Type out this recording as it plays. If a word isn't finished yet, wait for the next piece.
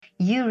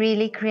you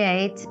really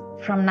create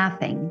from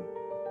nothing.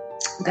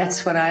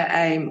 That's what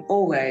I aim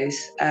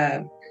always.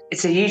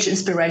 It's a huge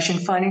inspiration,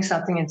 finding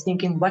something and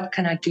thinking, what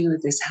can I do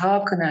with this? How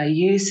can I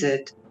use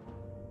it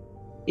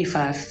if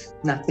I have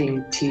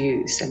nothing to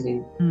use? And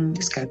then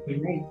just go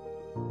from there.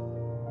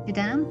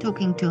 Today I'm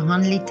talking to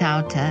Hannalie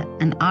Taute,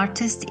 an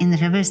artist in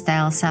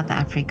Riversdale, South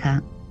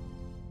Africa.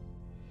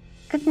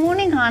 Good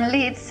morning,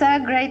 Hannalie. It's so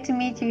great to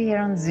meet you here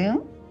on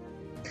Zoom.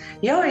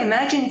 Yeah,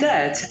 imagine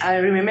that. I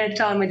remember a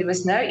time when there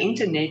was no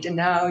internet, and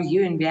now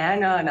you in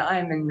Vienna and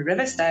I'm in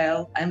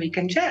Riversdale and we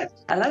can chat.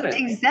 I love it.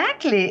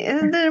 Exactly.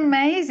 Isn't it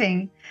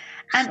amazing?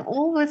 And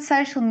all with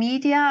social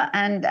media.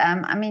 And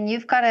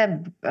you've got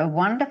a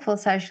wonderful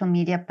social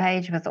media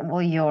page with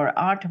all your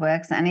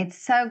artworks, and it's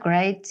so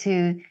great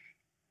to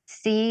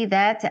see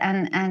that.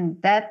 And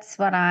that's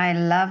what I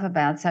love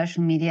about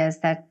social media, is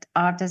that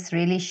artists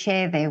really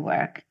share their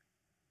work.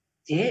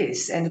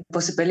 Yes, and the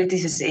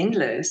possibilities is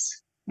endless.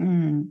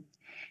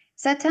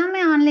 So tell me,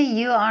 Hannalie,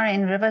 you are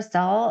in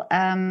Riversdale,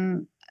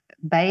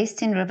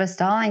 based in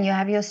Riversdale, and you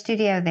have your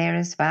studio there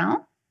as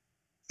well?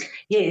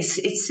 Yes,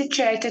 it's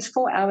situated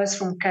 4 hours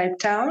from Cape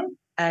Town,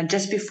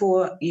 just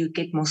before you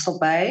get Mossel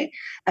Bay,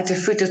 at the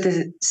foot of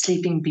the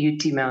Sleeping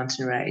Beauty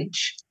mountain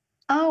range.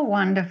 Oh,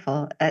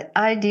 wonderful. An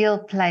ideal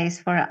place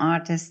for an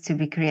artist to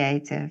be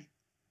creative.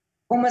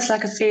 Almost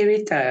like a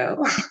fairy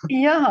tale.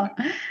 Yeah.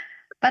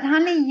 But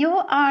Hannalie,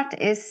 your art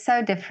is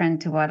so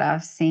different to what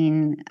I've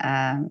seen.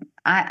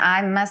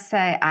 I must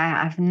say,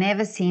 I've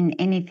never seen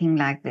anything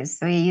like this,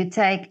 where you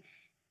take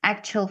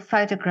actual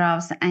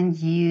photographs and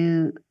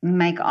you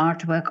make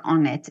artwork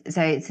on it.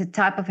 So it's a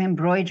type of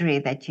embroidery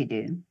that you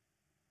do.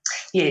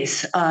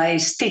 Yes, I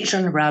stitch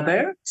on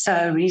rubber.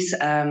 So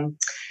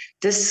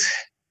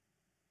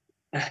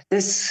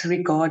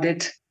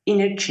disregarded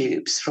inner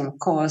tubes from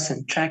cars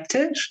and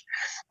tractors,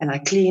 and I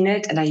clean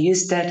it, and I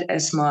use that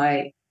as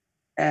my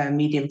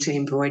medium to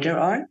embroider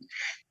on.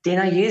 Then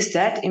I use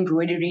that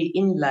embroidery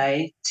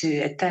inlay to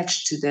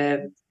attach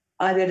to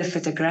either the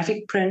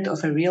photographic print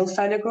of a real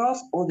photograph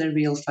or the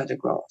real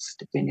photograph,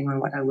 depending on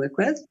what I work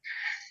with.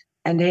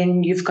 And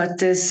then you've got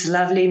this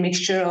lovely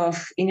mixture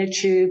of inner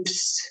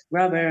tubes,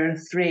 rubber,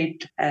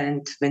 thread,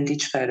 and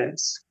vintage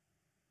photos.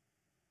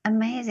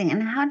 Amazing.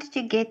 And how did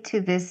you get to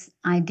this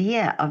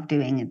idea of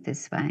doing it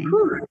this way?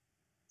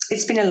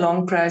 It's been a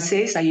long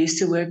process. I used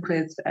to work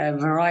with a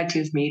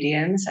variety of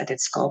mediums. I did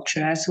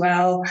sculpture as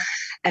well.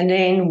 And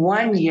then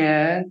one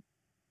year,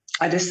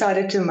 I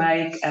decided to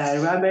make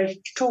rubber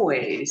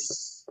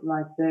toys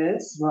like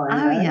this. Oh,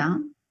 yeah.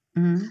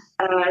 Mm-hmm.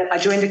 I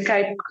joined the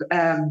Cape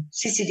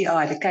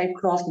CCDI, the Cape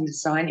Craft and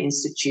Design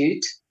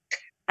Institute.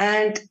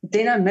 And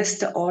then I missed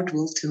the art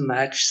world too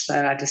much.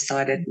 So I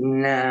decided,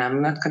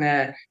 I'm not going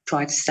to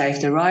try to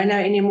save the rhino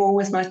anymore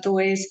with my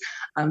toys.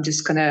 I'm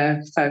just going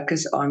to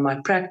focus on my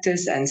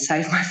practice and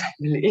save my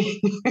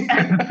family.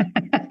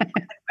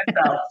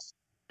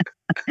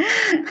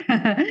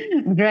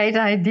 Great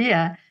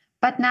idea.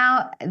 But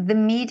now the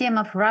medium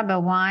of rubber,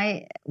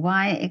 why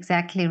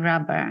exactly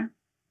rubber?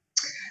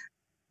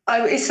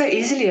 Oh, it's so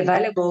easily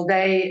available.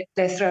 They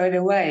throw it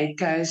away. It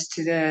goes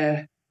to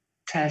the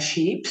trash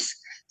heaps.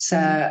 So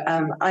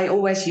I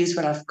always use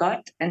what I've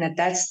got. And at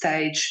that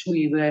stage,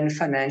 we were in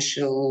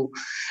financial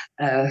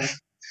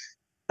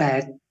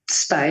bad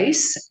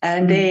space.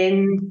 And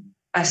then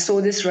I saw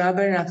this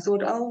rubber and I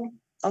thought,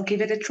 I'll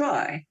give it a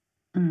try.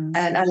 And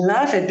I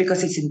love it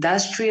because it's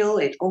industrial.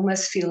 It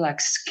almost feels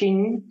like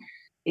skin.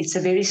 It's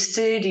a very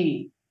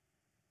sturdy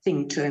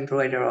thing to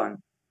embroider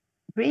on.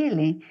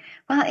 Really?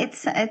 Well,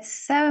 it's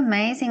so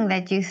amazing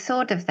that you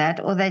thought of that,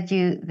 or that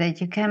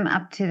you came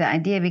up to the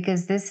idea,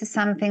 because this is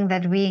something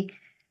that we,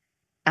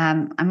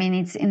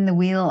 it's in the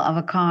wheel of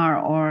a car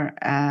or,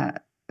 of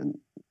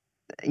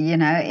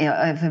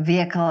a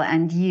vehicle,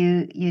 and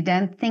you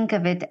don't think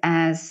of it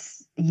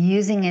as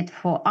using it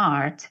for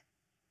art.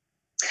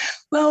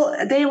 Well,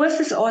 there was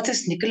this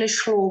artist, Nicholas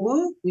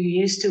Schrobu, who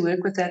used to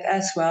work with that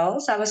as well.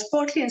 So I was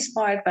partly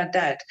inspired by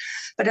that.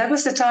 But that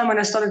was the time when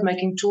I started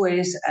making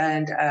toys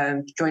and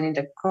joining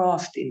the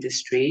craft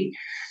industry.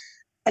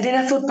 And then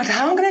I thought, but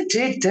how am I going to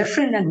do it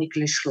different than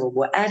Nicholas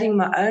Schrobu, adding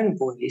my own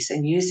voice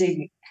and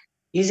using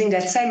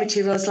that same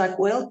materials like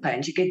oil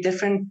paint. You get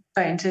different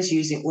painters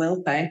using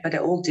oil paint, but they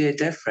all do it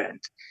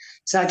different.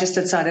 So I just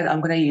decided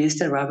I'm going to use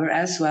the rubber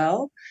as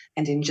well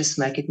and then just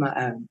make it my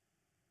own.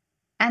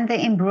 And the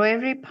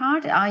embroidery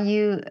part, are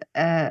you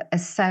a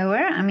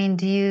sewer?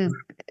 did you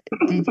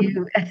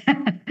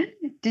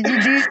did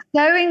you do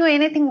sewing or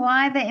anything?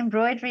 Why the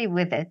embroidery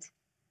with it?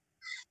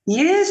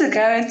 Years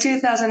ago in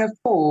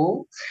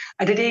 2004,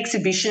 I did an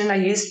exhibition. I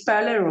used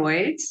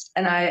Polaroids,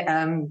 and I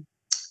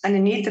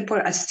underneath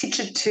I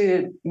stitched it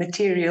to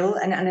material,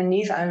 and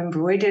underneath I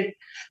embroidered.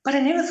 But I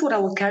never thought I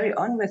would carry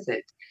on with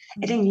it.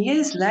 And then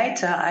years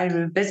later,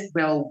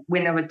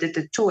 when I did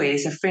the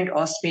toys, a friend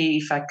asked me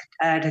if I could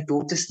add her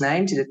daughter's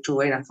name to the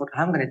toy, and I thought,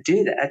 I'm going to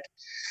do that.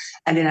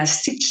 And then I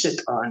stitched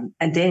it on,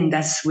 and then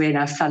that's when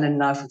I fell in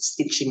love with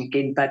stitching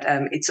again. But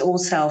it's all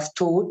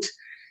self-taught,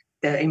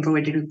 the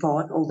embroidery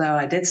part, although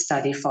I did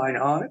study fine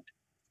art.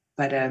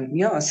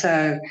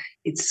 so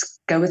it's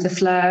go with the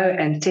flow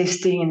and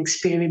testing and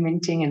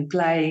experimenting and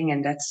playing,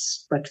 and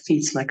that's what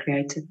feeds my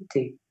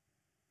creativity.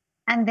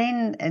 And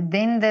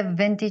then the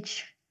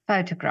vintage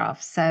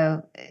photographs.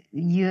 So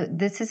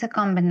this is a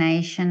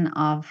combination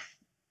of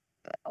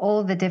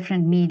all the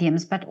different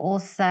mediums, but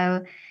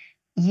also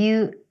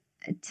you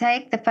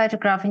take the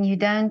photograph and you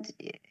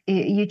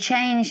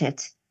change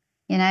it.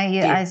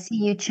 I see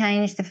you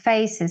change the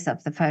faces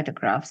of the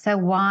photograph. So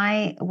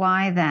why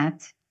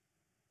that?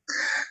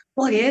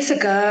 Well, years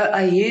ago,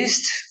 I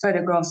used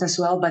photographs as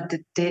well, but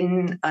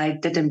then I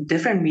did a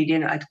different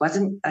medium.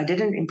 I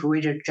didn't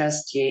embroider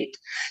just yet.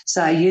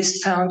 So I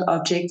used found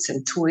objects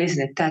and toys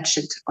and attached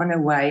it on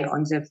a way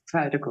on the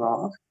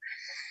photograph.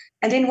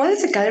 And then one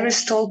of the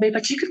gallerists told me,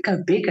 but you could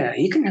go bigger.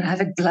 You can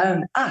have it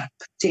blown up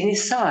to any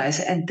size.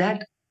 And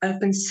that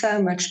opens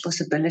so much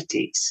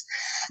possibilities.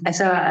 And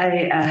so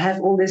I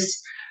have all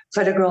this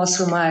photographs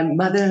from my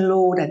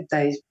mother-in-law that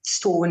they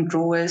store in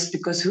drawers,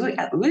 because who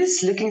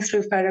is looking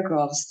through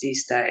photographs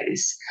these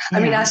days? Yeah.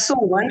 I mean, I saw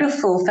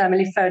wonderful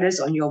family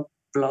photos on your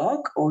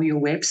blog or your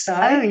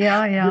website. Oh,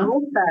 yeah.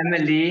 Your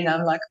family. And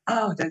I'm like,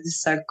 oh, that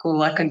is so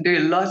cool. I can do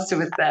lots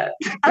with that.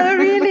 Oh,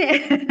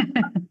 really?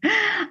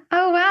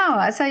 Oh,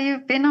 wow. So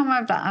you've been on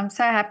my blog. I'm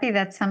so happy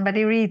that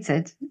somebody reads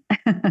it.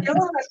 Yeah,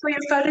 I saw your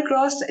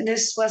photographs. And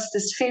this was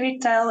this fairy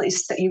tale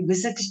is that you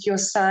visited your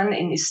son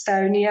in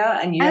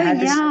Estonia and you had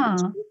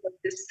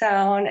this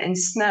town and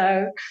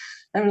snow.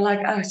 I'm like,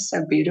 oh, it's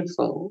so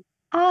beautiful.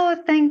 Oh,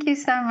 thank you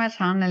so much,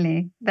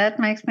 Hannalie. That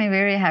makes me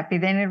very happy.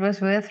 Then it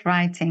was worth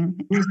writing.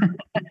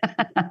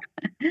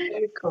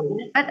 Very cool.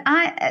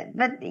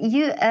 But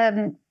you,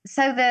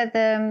 so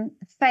the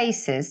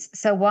faces.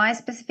 So why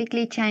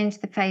specifically change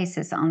the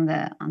faces on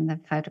the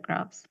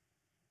photographs?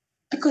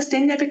 Because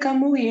then they become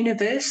more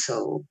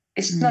universal.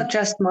 It's not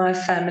just my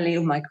family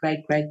or my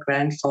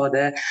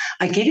great-great-grandfather.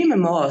 I give him a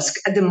mask.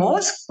 The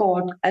mask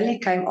part only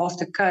came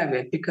after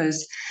COVID,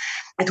 because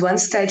at one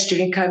stage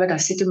during COVID, I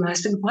said to my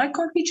husband, why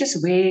can't we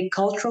just wear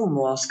cultural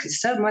masks? It's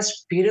so much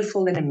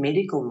beautiful than a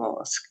medical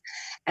mask.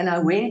 And I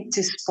went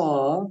to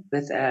Spa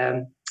with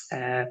a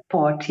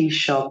party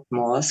shop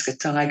mask, a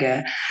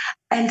tiger,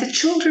 and the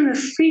children were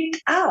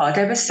freaked out.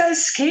 They were so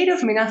scared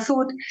of me. And I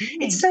thought,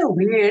 it's so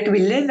weird. We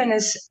live in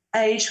this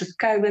age with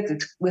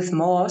COVID, with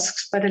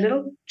masks, but the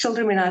little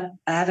children, when I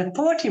have a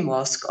party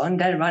mask on,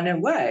 they run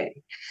away.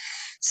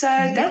 So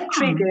that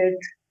triggered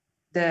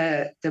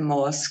the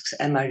masks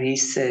and my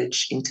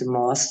research into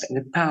masks and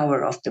the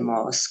power of the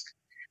mask.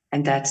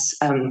 And that's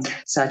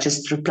so I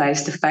just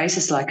replaced the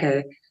faces like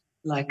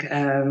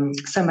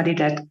somebody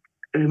that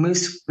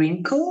removes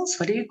wrinkles.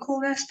 What do you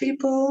call those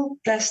people?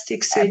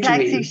 Plastic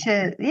surgery.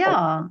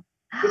 Yeah.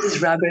 This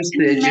is rubber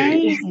surgery.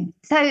 Amazing.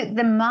 So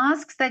the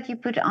masks that you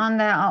put on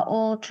there are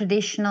all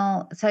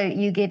traditional. So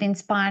you get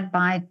inspired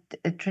by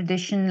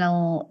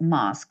traditional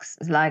masks,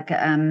 like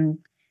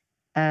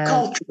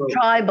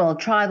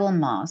tribal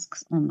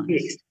masks almost.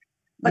 Yes.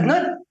 But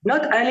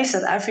not only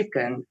South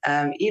African,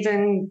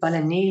 even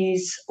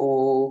Balinese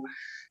or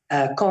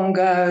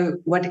Congo,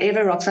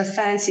 whatever rocks I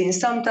fancy. And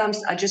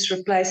sometimes I just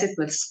replace it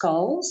with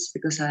skulls,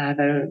 because I have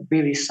a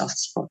very soft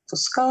spot for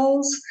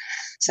skulls.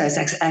 So it's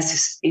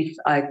as if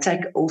I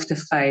take off the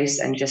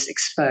face and just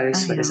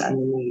expose what is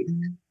underneath.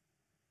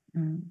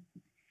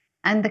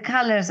 And the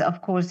colors,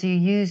 of course, you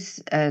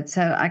use.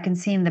 So I can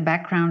see in the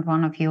background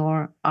one of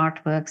your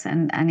artworks,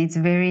 and it's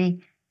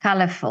very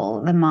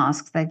colorful, the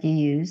masks that you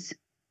use.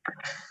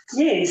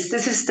 Yes,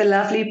 this is the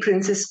lovely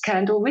Princess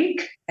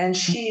Candlewick, and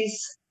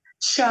she's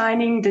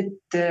shining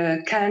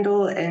the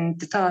candle in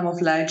the time of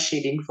load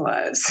shedding for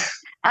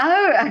us.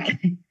 Oh,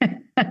 okay.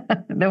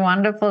 The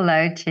wonderful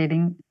load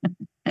shedding.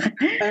 Oh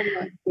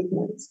my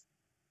goodness.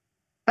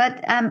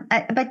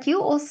 But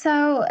you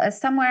also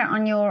somewhere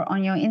on your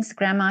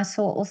Instagram, I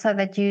saw also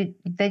that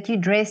you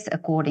dress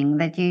according,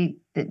 that you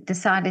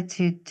decided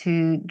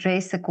to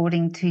dress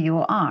according to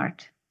your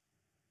art.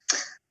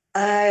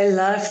 I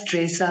love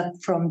dress up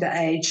from the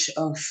age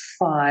of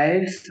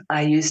 5.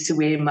 I used to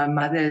wear my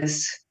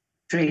mother's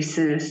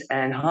dresses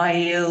and high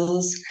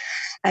heels,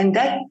 and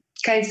that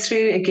came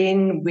through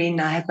again when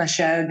I had my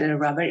show, The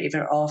Rubber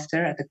Ever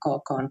After, at the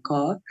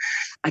Car.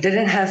 I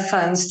didn't have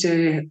funds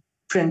to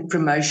print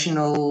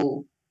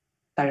promotional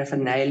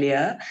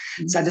paraphernalia,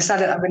 so I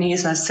decided I'm going to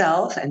use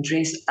myself and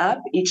dress up.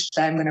 Each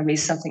day I'm going to wear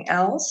something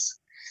else,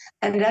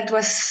 and that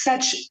was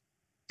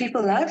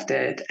people loved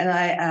it. And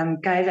I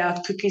gave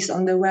out cookies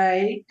on the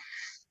way,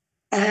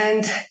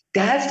 and to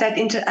have that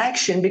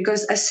interaction,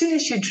 because as soon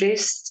as you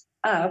dressed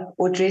up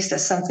or dressed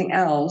as something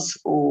else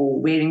or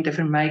wearing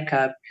different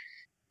makeup,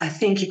 I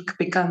think you could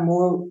become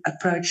more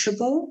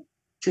approachable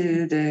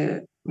to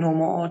the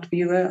normal art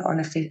viewer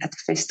at the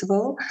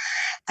festival.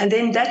 And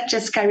then that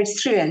just carried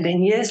through. And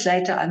then years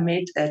later, I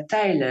met a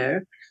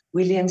tailor,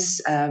 William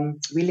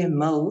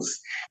Mills,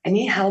 and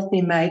he helped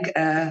me make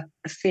a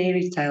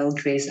fairy tale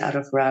dress out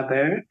of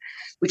rubber,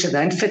 which I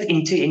don't fit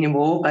into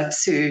anymore, but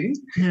soon.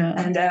 Yeah.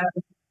 And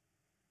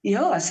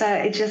Yeah, so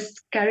it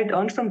just carried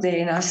on from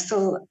there. And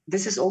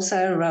this is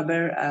also a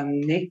rubber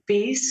neck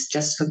piece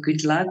just for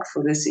good luck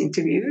for this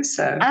interview.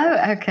 So,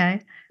 Oh,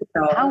 okay.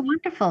 yeah. How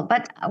wonderful.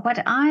 But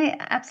what I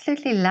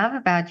absolutely love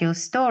about your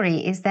story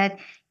is that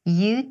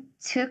you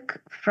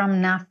took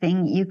from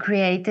nothing, you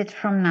created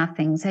from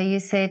nothing. So you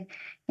said,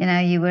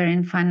 you were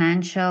in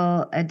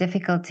financial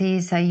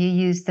difficulties, so you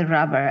used the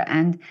rubber.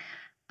 And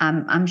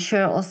I'm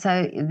sure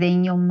also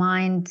then your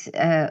mind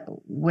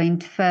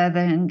went further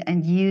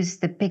and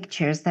used the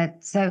pictures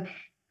that so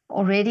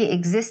already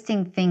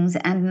existing things.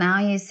 And now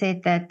you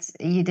said that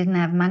you didn't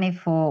have money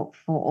for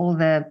all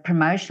the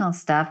promotional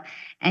stuff,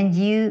 and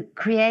you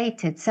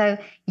created. So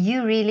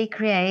you really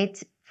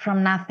create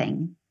from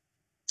nothing.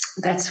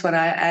 That's what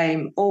I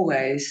aim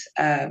always.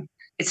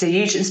 It's a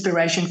huge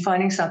inspiration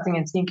finding something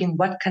and thinking,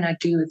 what can I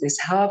do with this?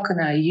 How can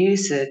I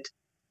use it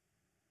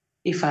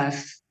if I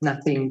have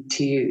nothing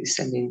to use?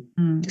 And then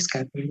Mm. just go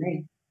from there.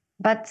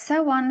 But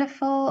so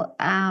wonderful,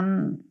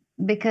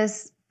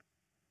 because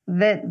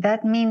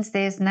that means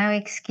there's no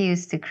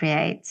excuse to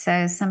create.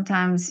 So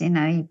sometimes,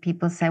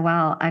 people say,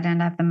 well, I don't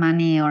have the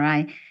money, or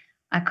I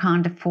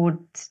can't afford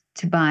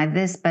to buy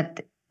this,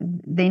 but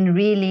then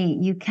really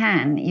you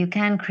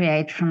can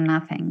create from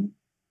nothing.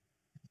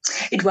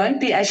 It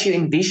won't be as you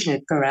envision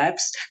it,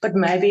 perhaps, but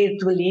maybe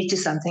it will lead to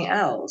something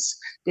else.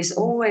 There's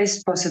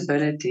always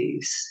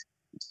possibilities.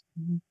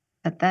 Mhm.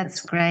 But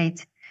that's That's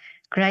great.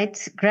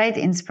 Great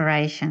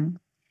inspiration.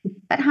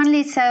 But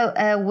Hanli, so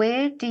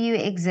where do you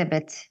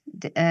exhibit?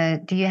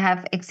 Do you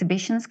have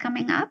exhibitions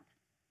coming up?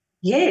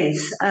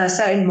 Yes,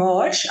 so in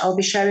March, I'll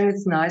be showing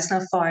with Nice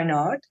Now Fine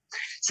Art.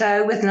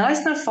 So with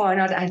Nice Now Fine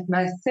Art, I had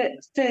my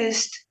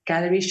first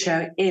gallery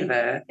show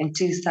ever in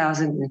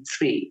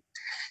 2003.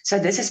 So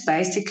this is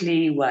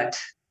basically what,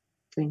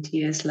 20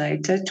 years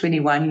later,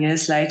 21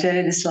 years later,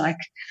 it is like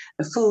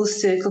a full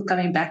circle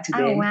coming back to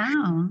Oh, them.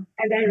 wow.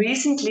 And they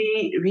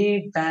recently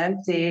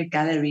revamped their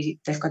gallery.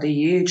 They've got a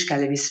huge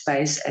gallery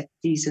space at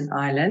Teeson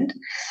Island,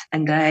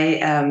 and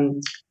they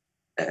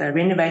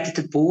renovated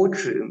the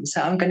boardroom.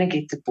 So I'm going to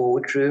get the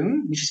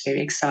boardroom, which is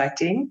very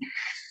exciting.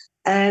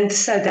 And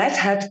so that's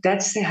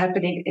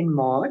happening in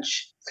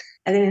March.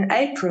 And then in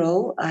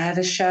April, I have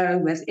a show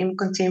with M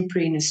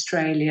Contemporary in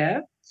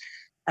Australia.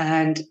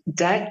 And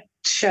that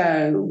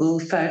show will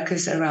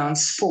focus around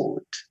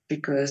sport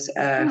because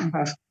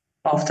Oh,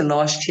 after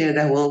last year,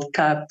 the World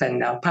Cup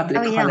and our oh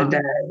public yeah. holiday.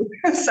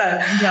 So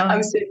Yeah.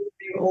 I'm sending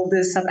all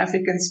the South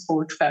African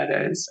sport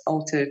photos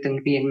altered and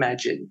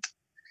reimagined.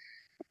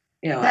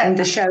 Yeah, So, and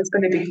the show is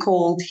going to be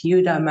called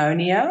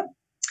Eudaimonia,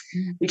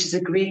 mm. which is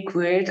a Greek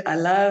word. I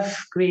love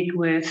Greek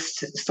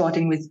words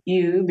starting with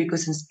 "eu"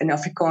 because in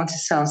Afrikaans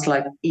it sounds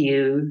like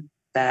 "ew,"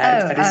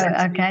 bad, Oh, but it's oh,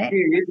 actually okay.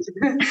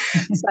 good.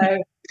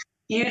 So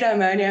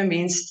eudaimonia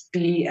means to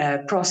be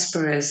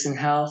prosperous and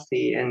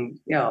healthy, and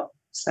yeah. Oh,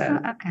 So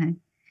okay.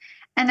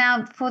 And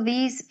now for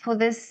this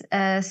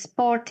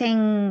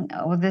sporting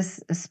or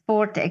this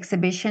sport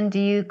exhibition, do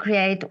you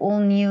create all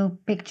new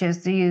pictures?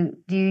 Do you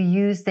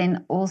use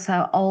then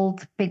also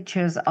old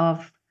pictures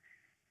of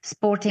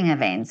sporting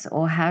events,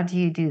 or how do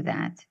you do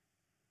that?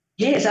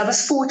 yes, I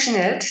was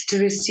fortunate to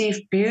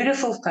receive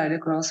beautiful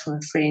photographs from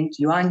a friend,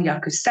 Joan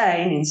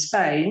Jacustein in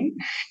Spain.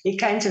 He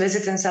came to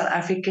visit in South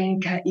Africa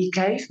and he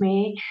gave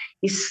me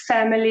his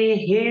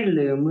family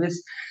heirloom with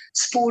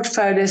sport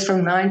photos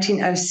from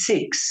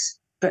 1906.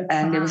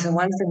 And there was a Wow.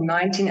 one from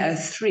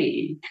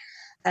 1903.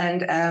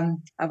 And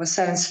I was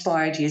so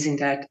inspired using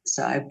that.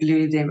 So I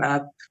blew them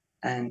up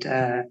and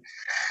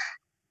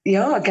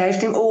yeah, I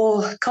gave them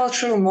all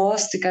cultural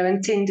masks to go and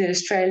attend the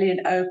Australian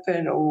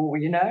Open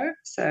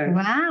so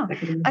Wow. they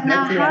can But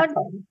now hopefully have how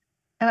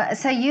fun.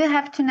 so you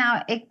have to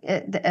now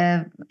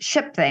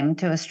ship them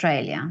to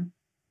Australia.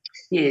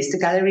 Yes, the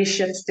gallery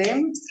ships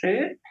them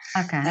through.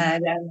 Okay.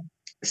 And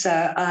so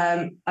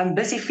I'm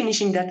busy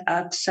finishing that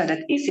up so that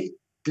if it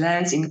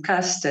lands in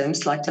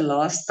customs like the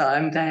last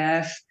time,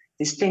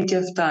 there's plenty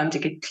of time to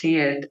get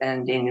cleared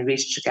and then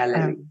reach the Oh.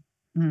 gallery.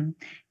 Mm.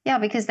 Yeah,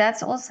 because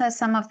that's also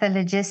some of the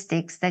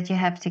logistics that you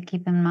have to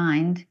keep in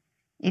mind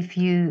if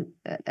you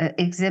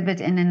exhibit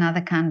in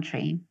another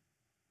country.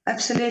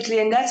 Absolutely.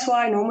 And that's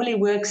why I normally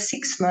work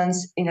 6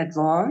 months in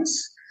advance.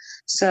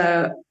 So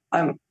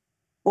I'm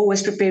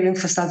always preparing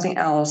for something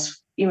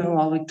else. Even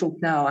while we talk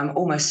now, I'm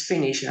almost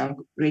finished and I'm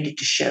ready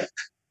to ship.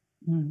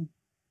 Mm.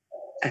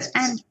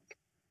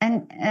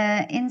 And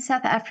in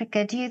South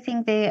Africa, do you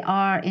think there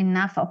are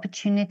enough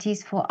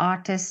opportunities for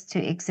artists to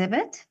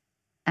exhibit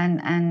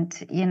and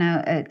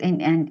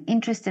and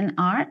interest in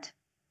art?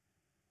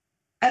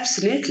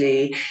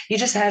 Absolutely. You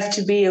just have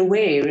to be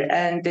aware,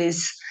 and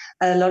there's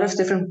a lot of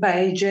different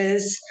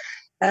pages.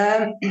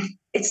 Um,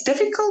 it's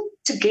difficult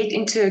to get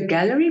into a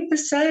gallery per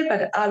se,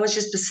 but I was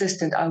just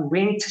persistent. I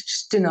went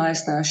to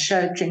Nice Now,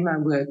 showed them my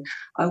work.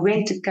 I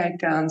went to Cape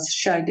Town,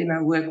 showed them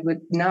my work.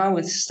 Now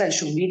with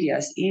social media,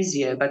 it's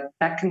easier. But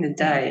back in the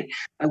Yeah. day,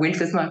 I went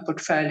with my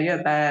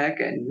portfolio bag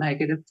and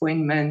make an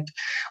appointment,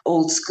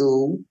 old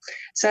school.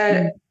 So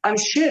Mm. I'm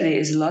sure there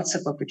is lots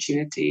of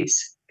opportunities,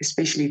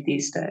 especially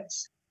these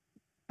days.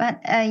 But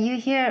you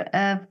hear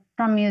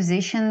from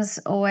musicians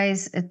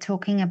always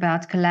talking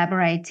about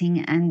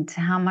collaborating and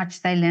how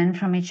much they learn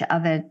from each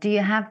other. Do you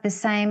have the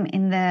same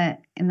in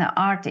the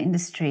art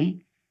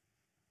industry,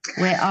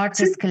 where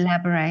artists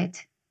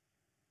collaborate?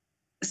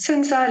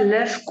 Since I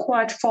live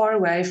quite far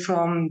away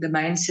from the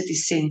main city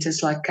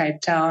centres like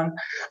Cape Town,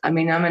 I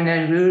mean, I'm in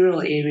a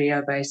rural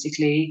area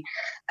basically,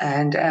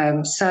 and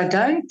so I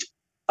don't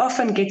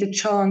often get a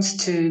chance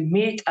to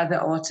meet other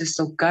artists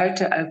or go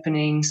to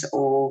openings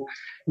or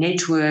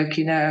network,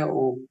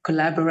 or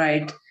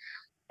collaborate.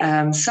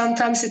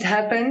 Sometimes it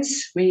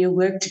happens where you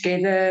work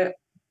together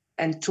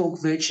and talk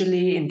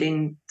virtually and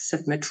then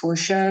submit for a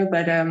show,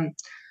 but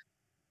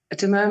at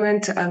the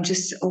moment, I'm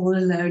just all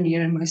alone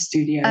here in my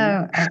studio.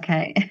 Oh,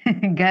 okay.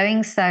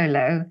 Going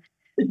solo.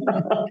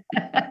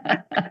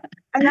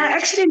 And I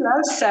actually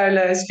love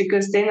solos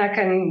because then I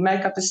can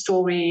make up a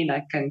story and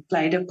I can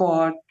play the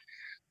part.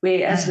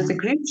 Whereas with a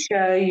group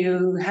show,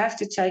 you have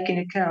to take in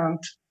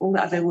account all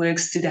the other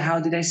works to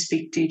how do they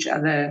speak to each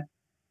other.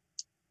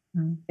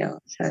 Yeah,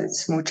 so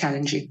it's more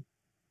challenging.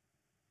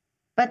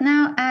 But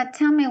now,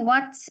 tell me,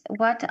 what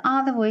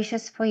are the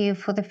wishes for you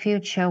for the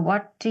future?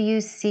 What do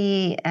you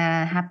see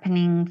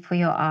happening for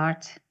your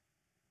art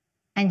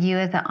and you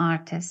as an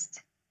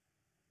artist?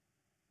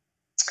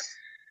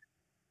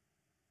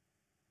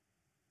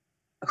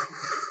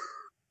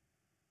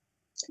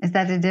 Is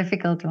that a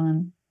difficult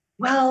one?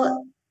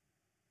 Well,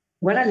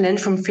 what I learned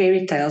from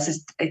fairy tales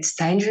is it's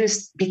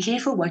dangerous. Be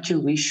careful what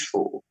you wish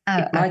for. Oh,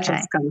 It might okay.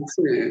 just come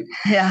true.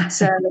 Yeah.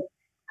 So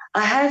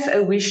I have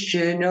a wish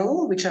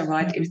journal, which I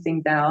write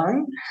everything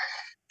down.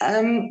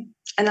 And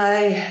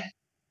I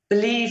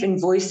believe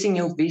in voicing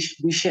your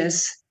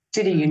wishes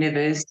to the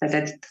universe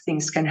that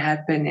things can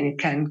happen and it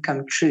can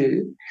come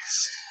true.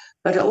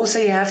 But also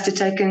you have to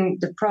take in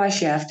the price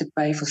you have to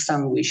pay for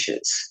some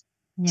wishes.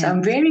 Yeah. So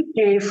I'm very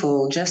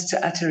careful just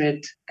to utter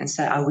it and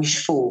say, I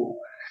wish for.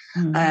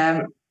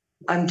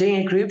 I'm doing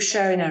a group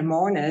show in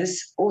Hermanus,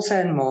 also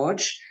in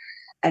March,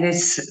 and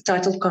it's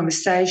titled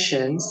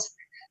Conversations.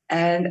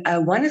 And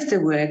one of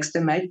the works,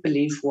 The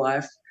Make-Believe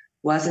Wife,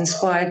 was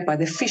inspired by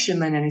the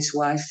fisherman and his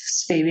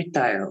wife's fairy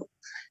tale.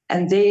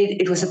 And there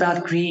it was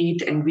about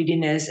greed and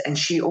greediness, and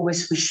she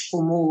always wished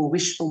for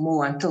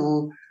more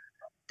until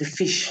the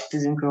fish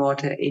didn't grant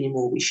her any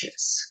more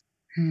wishes.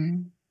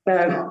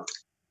 So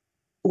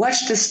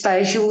watch the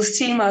space, you will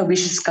see my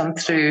wishes come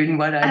through in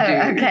what I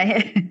do.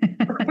 Okay.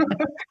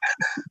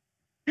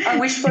 I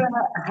wish for a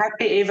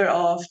happy ever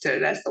after.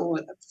 That's all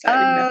I'm saying.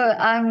 Oh,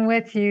 I'm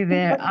with you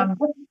there. I'm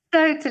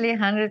totally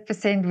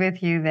 100%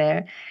 with you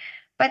there.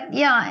 But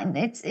yeah,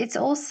 it's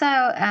also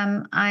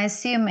I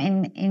assume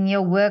in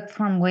your work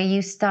from where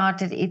you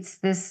started, it's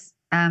this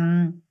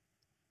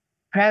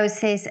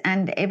process,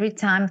 and every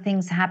time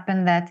things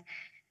happen that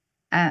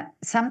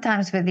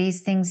sometimes with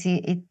these things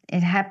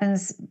it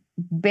happens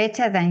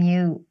better than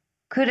you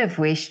could have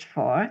wished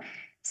for.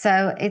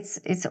 So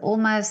it's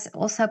almost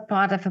also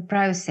part of a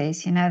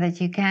process, that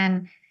you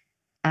can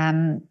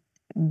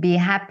be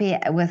happy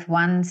with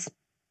one's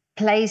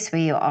place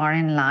where you are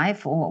in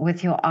life or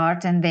with your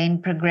art and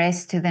then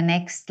progress to the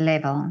next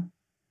level.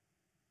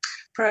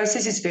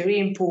 Process is very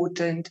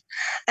important.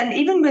 And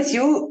even with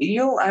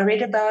you, I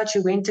read about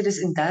you went to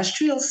this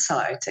industrial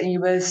site and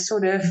you were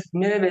sort of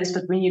nervous,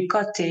 but when you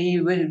got there,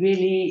 you were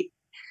really.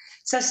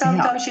 So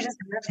sometimes you just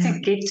have to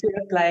get to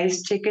a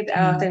place, check it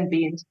out, and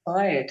be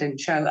inspired and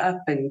show up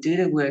and do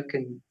the work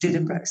and do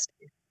the process.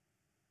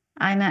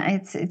 I know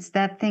it's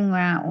that thing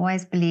where I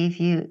always believe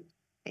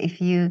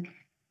if you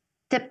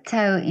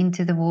tiptoe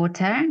into the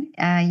water,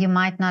 you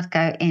might not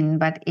go in,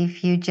 but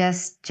if you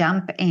just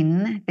jump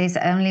in, there's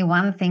only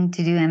one thing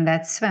to do, and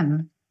that's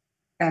swim.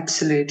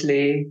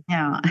 Absolutely.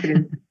 Yeah.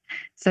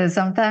 So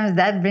sometimes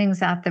that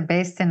brings out the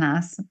best in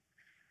us.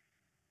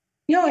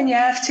 Yeah, and you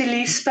have to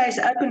leave space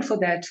open for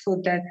that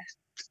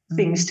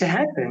things to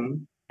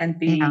happen and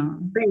be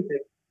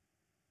present.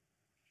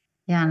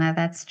 Yeah, no,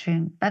 that's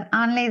true. But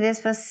Hannalie,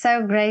 this was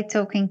so great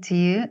talking to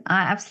you.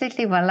 I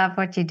absolutely love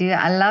what you do.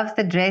 I love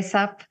the dress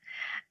up.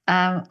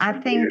 I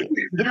think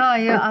you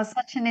are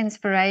such an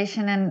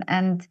inspiration,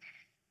 and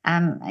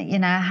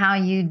how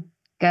you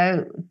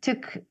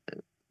took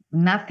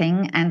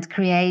nothing and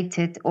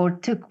created, or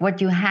took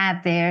what you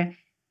had there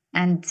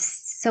and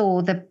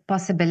saw the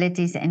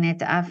possibilities in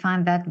it. I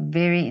find that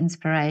very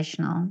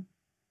inspirational.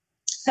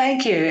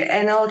 Thank you.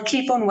 And I'll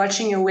keep on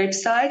watching your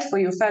website for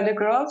your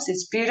photographs.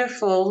 It's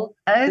beautiful.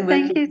 Oh,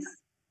 thank you.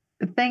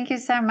 Thank you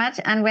so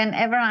much. And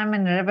whenever I'm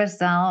in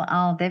Riversdale,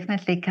 I'll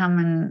definitely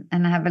come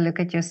and have a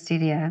look at your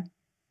studio.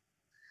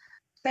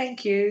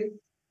 Thank you.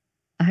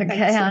 Okay,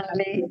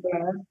 Hannalie.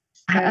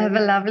 Have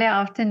a lovely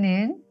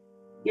afternoon.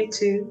 You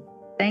too.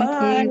 Thank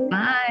you.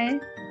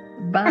 Bye.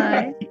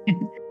 Bye.